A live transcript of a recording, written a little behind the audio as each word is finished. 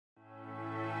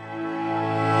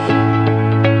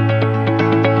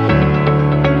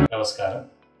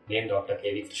నేను doctor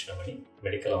KV Krishnamani,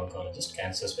 medical oncologist,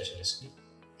 cancer specialist.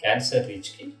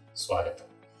 CancerReachకి స్వాగతం.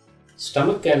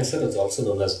 Stomach cancer is also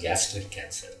known as gastric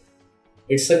cancer.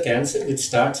 It's a cancer which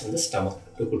starts in the stomach,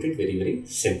 to put it very, very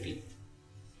simply.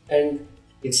 And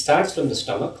it starts from the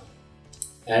stomach,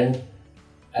 and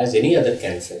as any other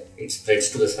cancer, it spreads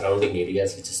to the surrounding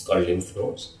areas, which is called lymph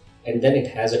nodes, and then it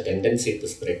has a tendency to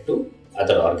spread to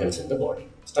other organs in the body.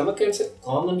 Stomach cancer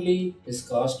commonly is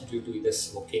caused due to either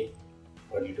smoking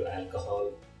or due to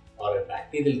alcohol or a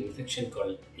bacterial infection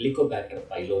called Helicobacter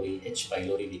pylori, H.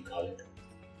 pylori we call it.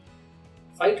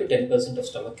 5 to 10% of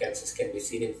stomach cancers can be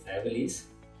seen in families,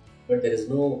 but there is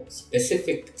no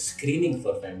specific screening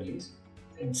for families,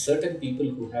 and certain people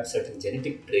who have certain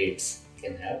genetic traits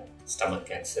can have stomach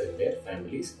cancer in their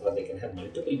families, or they can have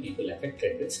multiple people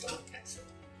affected with stomach cancer.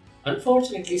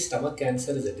 Unfortunately, stomach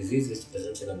cancer is a disease which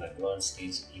presents in an advanced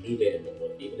stage anywhere in the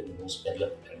world, even in the most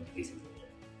developed countries in the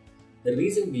world. The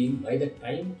reason being, by the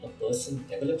time a person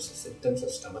develops the symptoms of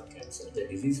stomach cancer, the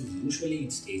disease is usually in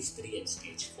stage 3 and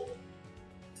stage 4.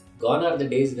 Gone are the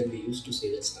days when we used to say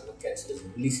that stomach cancer is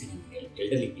only seen in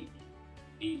elderly people.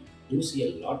 We do see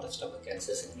a lot of stomach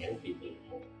cancers in young people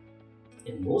now.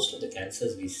 And most of the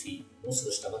cancers we see, most of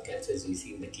the stomach cancers we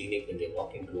see in the clinic when they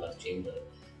walk into our chamber,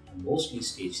 are mostly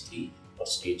stage 3 or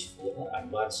stage 4 or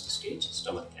advanced stage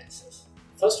stomach cancers.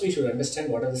 First, we should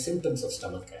understand what are the symptoms of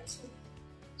stomach cancer.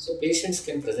 So, patients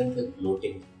can present with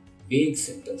bloating, vague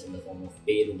symptoms in the form of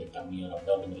pain in the tummy or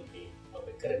abdominal pain, or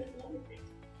recurrent vomiting,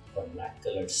 or black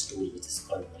colored stool, which is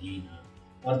called melena,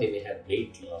 or they may have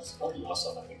weight loss or loss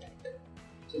of appetite.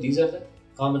 So, these are the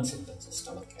common symptoms of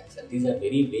stomach cancer. These are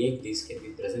very vague. These can be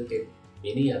present in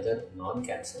many other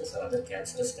non-cancerous or other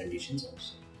cancerous conditions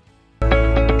also.